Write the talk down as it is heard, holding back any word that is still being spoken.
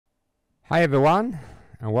Hi everyone,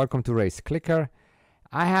 and welcome to Race Clicker.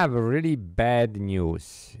 I have a really bad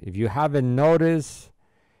news. If you haven't noticed,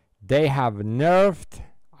 they have nerfed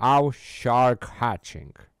our shark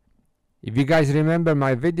hatching. If you guys remember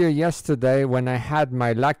my video yesterday when I had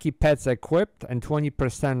my lucky pets equipped and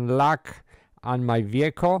 20% luck on my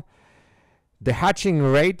vehicle, the hatching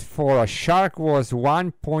rate for a shark was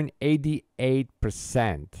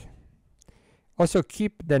 1.88%. Also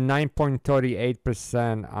keep the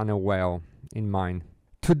 9.38% on a whale in mind.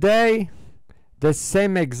 Today, the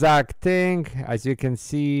same exact thing. As you can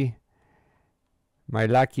see, my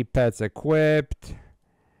lucky pets equipped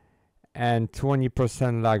and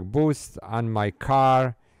 20% luck boost on my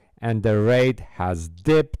car, and the rate has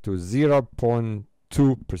dipped to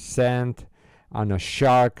 0.2% on a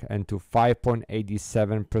shark and to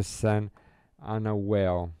 5.87% on a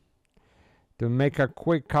whale. To make a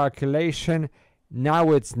quick calculation,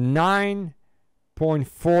 now it's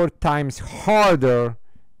 9.4 times harder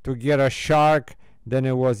to get a shark than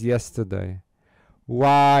it was yesterday.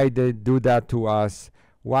 Why they do that to us?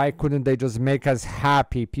 Why couldn't they just make us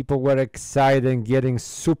happy? People were excited and getting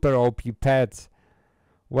super OP pets.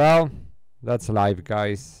 Well, that's life,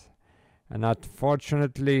 guys. And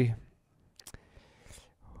unfortunately,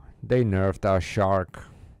 they nerfed our shark.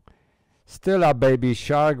 Still a baby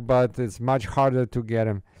shark, but it's much harder to get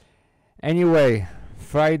him. Anyway,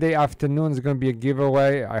 Friday afternoon is going to be a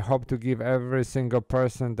giveaway. I hope to give every single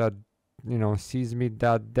person that, sees me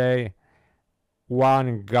that day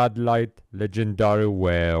one godlike legendary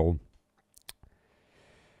whale.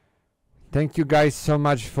 Thank you guys so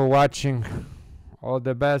much for watching. All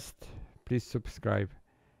the best. Please subscribe.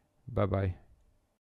 Bye bye.